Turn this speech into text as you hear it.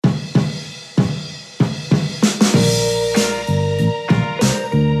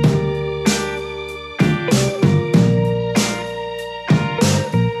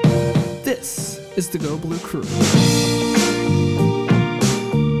is the Go Blue Crew.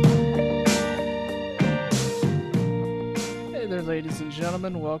 Hey there, ladies and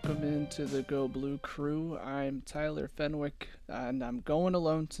gentlemen. Welcome into the Go Blue Crew. I'm Tyler Fenwick, and I'm going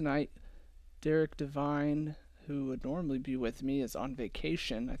alone tonight. Derek Devine, who would normally be with me, is on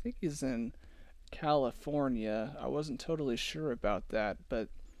vacation. I think he's in California. I wasn't totally sure about that, but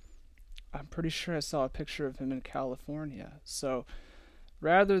I'm pretty sure I saw a picture of him in California. So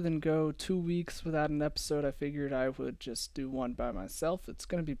rather than go 2 weeks without an episode, I figured I would just do one by myself. It's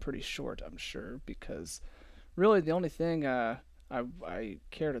going to be pretty short, I'm sure, because really the only thing I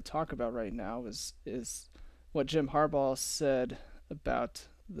care to talk about right now is what Jim Harbaugh said about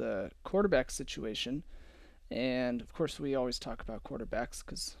the quarterback situation. And of course, we always talk about quarterbacks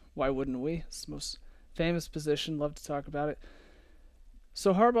because why wouldn't we? It's the most famous position. Love to talk about it.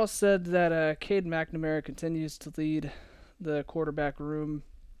 So Harbaugh said that Cade McNamara continues to lead the quarterback room.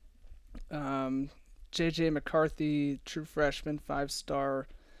 J.J. McCarthy, true freshman, 5-star,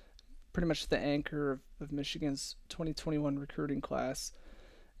 pretty much the anchor of Michigan's 2021 recruiting class,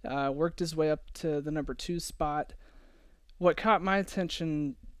 worked his way up to the number 2 spot. What caught my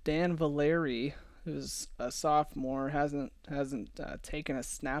attention, Dan Valeri, who's a sophomore, hasn't taken a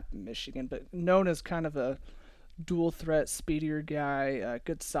snap in Michigan, but known as kind of a dual threat, speedier guy,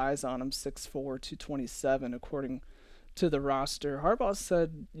 good size on him, 6'4", 227, according to the roster. Harbaugh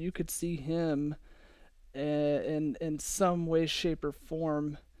said you could see him in some way, shape, or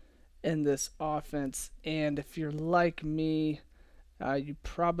form in this offense. And if you're like me, you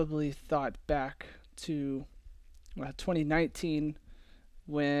probably thought back to 2019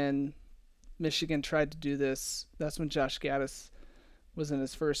 when Michigan tried to do this. That's when Josh Gattis was in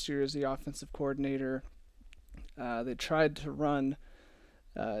his first year as the offensive coordinator. They tried to run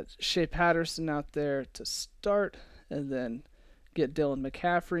Shea Patterson out there to start and then get Dylan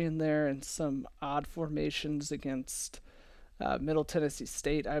McCaffrey in there and some odd formations against Middle Tennessee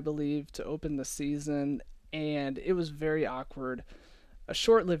State, I believe, to open the season. And it was very awkward. A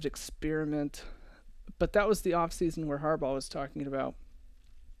short-lived experiment. But that was the offseason where Harbaugh was talking about,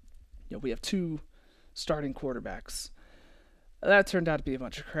 we have 2 starting quarterbacks. That turned out to be a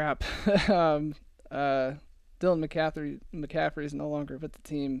bunch of crap. Dylan McCaffrey is no longer with the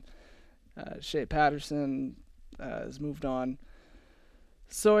team. Shea Patterson has moved on.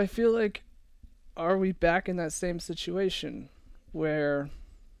 So I feel like, are we back in that same situation where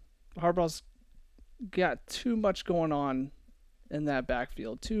Harbaugh's got too much going on in that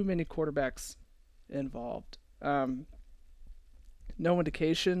backfield, too many quarterbacks involved? No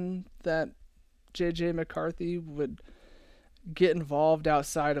indication that J.J. McCarthy would get involved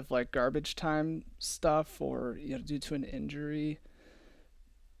outside of like garbage time stuff or due to an injury,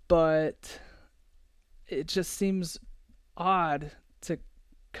 but it just seems odd to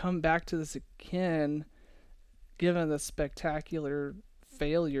come back to this again given the spectacular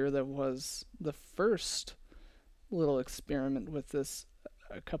failure that was the first little experiment with this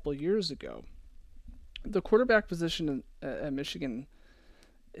a couple years ago. The quarterback position at Michigan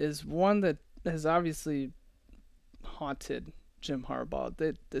is one that has obviously haunted Jim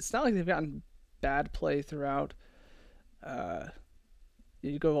Harbaugh. It's not like they've gotten bad play throughout.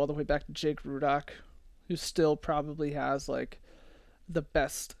 You go all the way back to Jake Rudock, who still probably has like the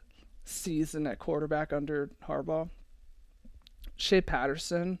best season at quarterback under Harbaugh. Shea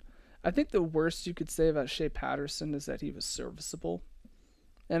Patterson, I think the worst you could say about Shea Patterson is that he was serviceable.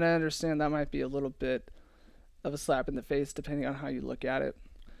 And I understand that might be a little bit of a slap in the face depending on how you look at it.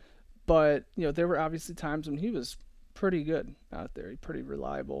 But, there were obviously times when he was pretty good out there, pretty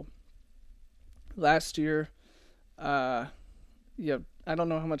reliable. Last year, I don't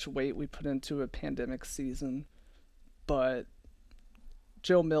know how much weight we put into a pandemic season, but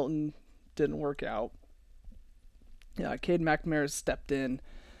Joe Milton didn't work out. Cade McNamara stepped in,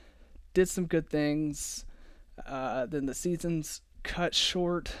 did some good things. Then the season's cut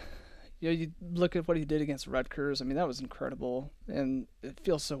short. You look at what he did against Rutgers. I mean, that was incredible, and it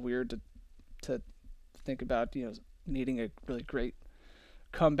feels so weird to think about needing a really great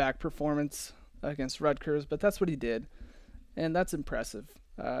comeback performance against Rutgers, but that's what he did, and that's impressive.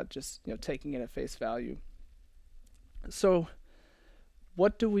 Just taking it at face value. So,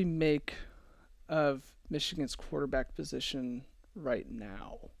 what do we make of Michigan's quarterback position right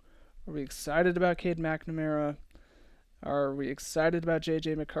now? Are we excited about Cade McNamara? Are we excited about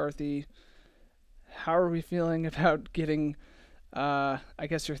J.J. McCarthy? How are we feeling about getting, I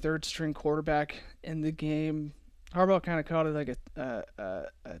guess, your third string quarterback in the game? Harbaugh kind of called it like a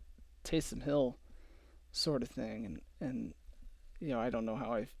Taysom Hill sort of thing, and I don't know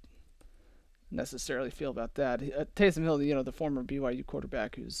how I necessarily feel about that. Taysom Hill, the former BYU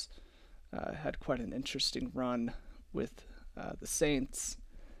quarterback who's had quite an interesting run with the Saints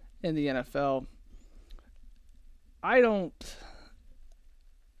in the NFL. I don't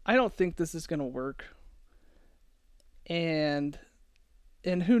think this is going to work. And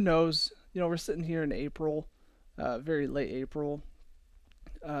who knows? We're sitting here in April, very late April.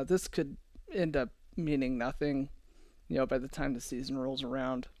 This could end up meaning nothing, by the time the season rolls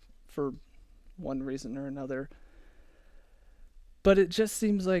around for one reason or another. But it just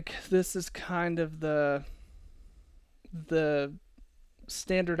seems like this is kind of the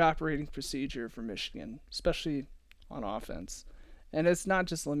standard operating procedure for Michigan, especially on offense. And it's not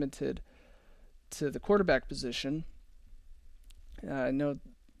just limited to the quarterback position. I know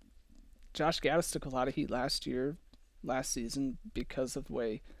Josh Gaddis took a lot of heat last season, because of the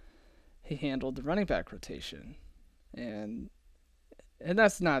way he handled the running back rotation. And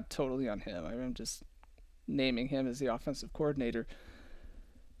that's not totally on him. I'm just naming him as the offensive coordinator.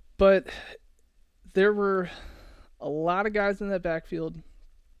 But there were a lot of guys in that backfield,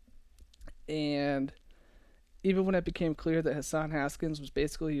 and even when it became clear that Hassan Haskins was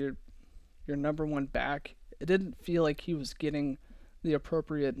basically your number one back, it didn't feel like he was getting the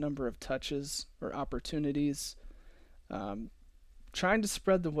appropriate number of touches or opportunities. Trying to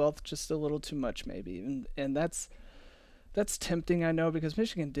spread the wealth just a little too much, maybe, and that's tempting, I know, because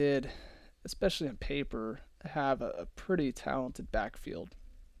Michigan did, especially on paper, have a pretty talented backfield.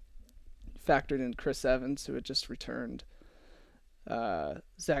 Factored in Chris Evans, who had just returned.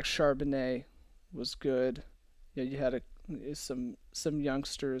 Zach Charbonnet was good. You had some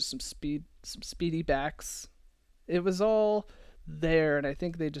youngsters, some speedy backs. It was all there, and I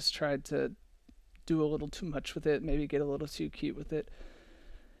think they just tried to do a little too much with it, maybe get a little too cute with it.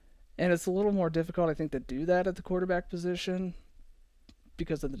 And it's a little more difficult, I think, to do that at the quarterback position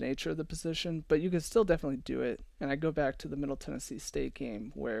because of the nature of the position, but you can still definitely do it. And I go back to the Middle Tennessee State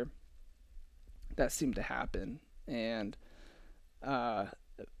game where that seemed to happen, and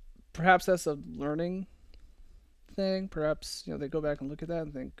perhaps that's a learning thing. Perhaps they go back and look at that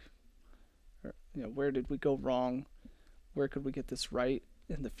and think, where did we go wrong? Where could we get this right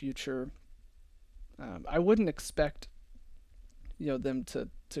in the future? I wouldn't expect them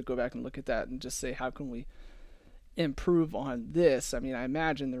to go back and look at that and just say, how can we improve on this? I mean, I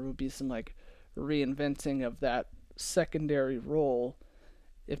imagine there would be some reinventing of that secondary role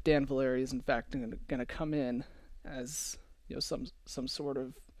if Dan Valeria is in fact going to come in as some sort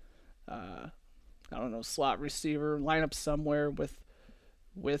of slot receiver, line up somewhere with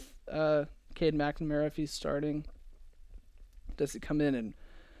Cade McNamara if he's starting. Does he come in and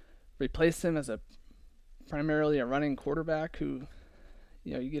replace him as primarily a running quarterback who,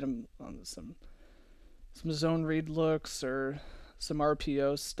 you get him on some zone read looks or some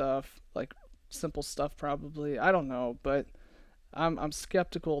RPO stuff, simple stuff probably. I don't know, but I'm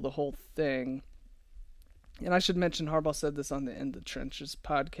skeptical of the whole thing. And I should mention, Harbaugh said this on the In the Trenches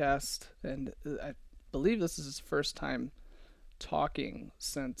podcast, and I believe this is his first time talking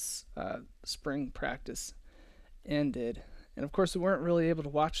since spring practice ended. And of course, we weren't really able to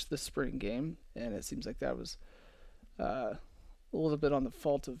watch the spring game, and it seems like that was a little bit on the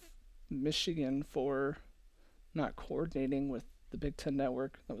fault of Michigan for not coordinating with the Big Ten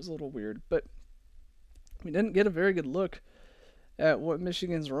Network. That was a little weird, but we didn't get a very good look at what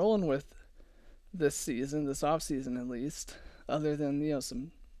Michigan's rolling with this season, this offseason at least, other than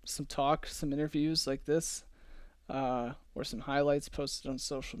some talk, some interviews like this, or some highlights posted on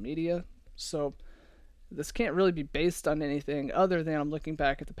social media. So this can't really be based on anything other than I'm looking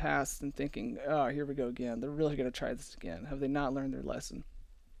back at the past and thinking, oh, here we go again. They're really going to try this again. Have they not learned their lesson?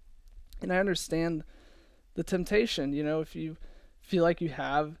 And I understand the temptation, if you feel like you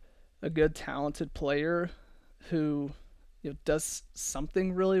have a good, talented player who does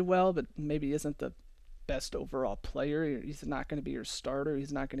something really well, but maybe isn't the best overall player. He's not going to be your starter.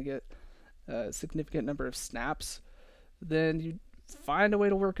 He's not going to get a significant number of snaps. Then you find a way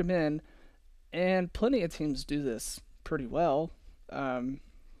to work him in, and plenty of teams do this pretty well.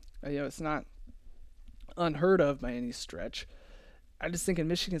 It's not unheard of by any stretch. I just think in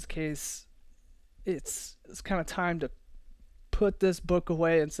Michigan's case, it's kind of time to put this book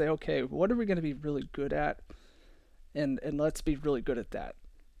away and say, okay, what are we going to be really good at? And let's be really good at that.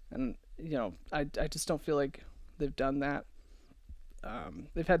 And, I just don't feel like they've done that.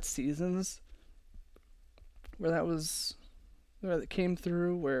 They've had seasons where that came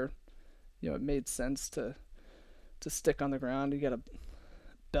through, where, it made sense to stick on the ground. You got a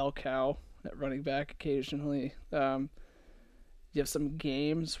bell cow at running back occasionally. You have some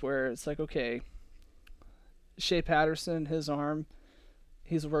games where it's like, okay, Shea Patterson, his arm,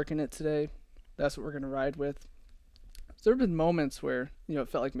 he's working it today. That's what we're going to ride with. there have been moments where it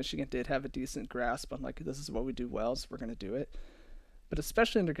felt like Michigan did have a decent grasp on like this is what we do well, so we're going to do it. But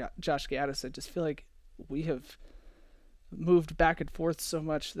especially under Josh Gaddis, I just feel like we have moved back and forth so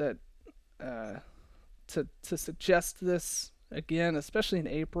much that to suggest this again, especially in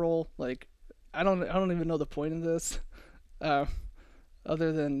April, like I don't even know the point of this,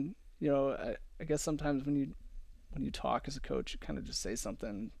 other than I guess sometimes when you talk as a coach, you kind of just say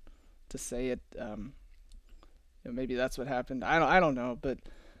something to say it. Maybe that's what happened. I don't know, but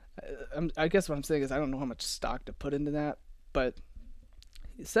I guess what I'm saying is I don't know how much stock to put into that. But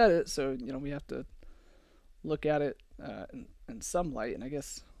he said it, so we have to look at it in some light. And I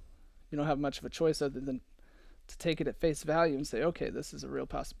guess you don't have much of a choice other than to take it at face value and say, okay, this is a real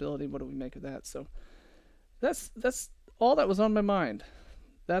possibility. What do we make of that? So that's all that was on my mind.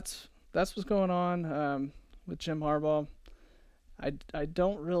 That's what's going on with Jim Harbaugh. I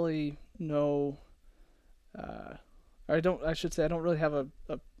don't really know. I should say I don't really have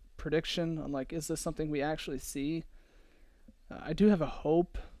a prediction on like is this something we actually see. I do have a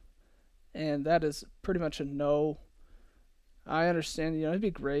hope, and that is pretty much a no. I understand, it'd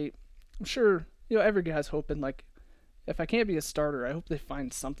be great. I'm sure, every guy's hoping like if I can't be a starter, I hope they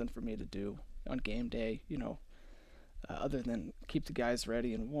find something for me to do on game day, other than keep the guys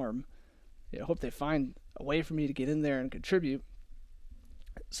ready and warm. I hope they find a way for me to get in there and contribute.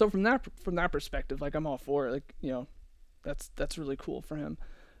 So from that perspective, like I'm all for it. Like that's really cool for him.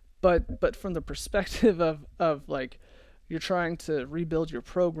 But from the perspective of like you're trying to rebuild your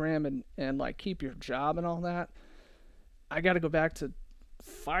program and like keep your job and all that, I got to go back to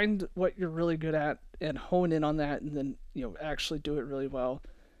find what you're really good at and hone in on that, and then actually do it really well.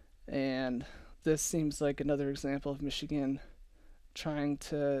 And this seems like another example of Michigan trying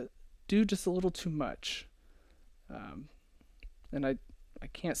to do just a little too much. And I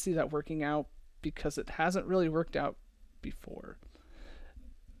can't see that working out because it hasn't really worked out before.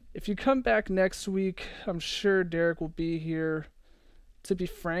 If you come back next week, I'm sure Derek will be here. To be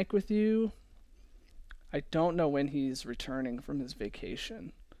frank with you, I don't know when he's returning from his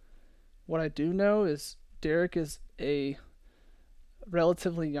vacation. What I do know is Derek is a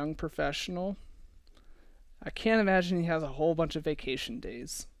relatively young professional. I can't imagine he has a whole bunch of vacation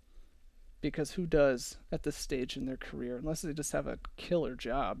days, because who does at this stage in their career, unless they just have a killer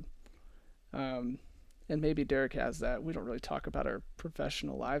job. And maybe Derek has that. We don't really talk about our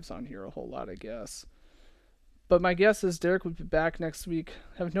professional lives on here a whole lot, I guess. But my guess is Derek will be back next week.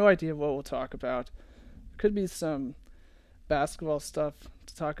 I have no idea what we'll talk about. Could be some basketball stuff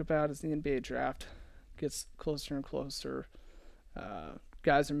to talk about as the NBA draft gets closer and closer.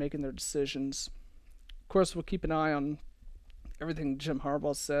 Guys are making their decisions. Of course, we'll keep an eye on everything Jim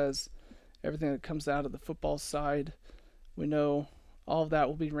Harbaugh says, everything that comes out of the football side. We know all of that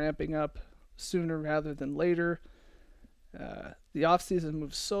will be ramping up sooner rather than later. The offseason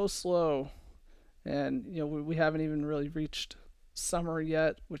moves so slow, and we haven't even really reached summer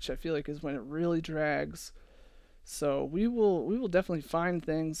yet, which I feel like is when it really drags. So we will definitely find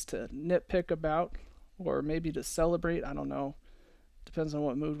things to nitpick about, or maybe to celebrate. I don't know. Depends on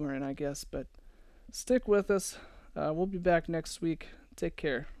what mood we're in, I guess. But stick with us. We'll be back next week. Take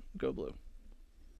care. Go Blue.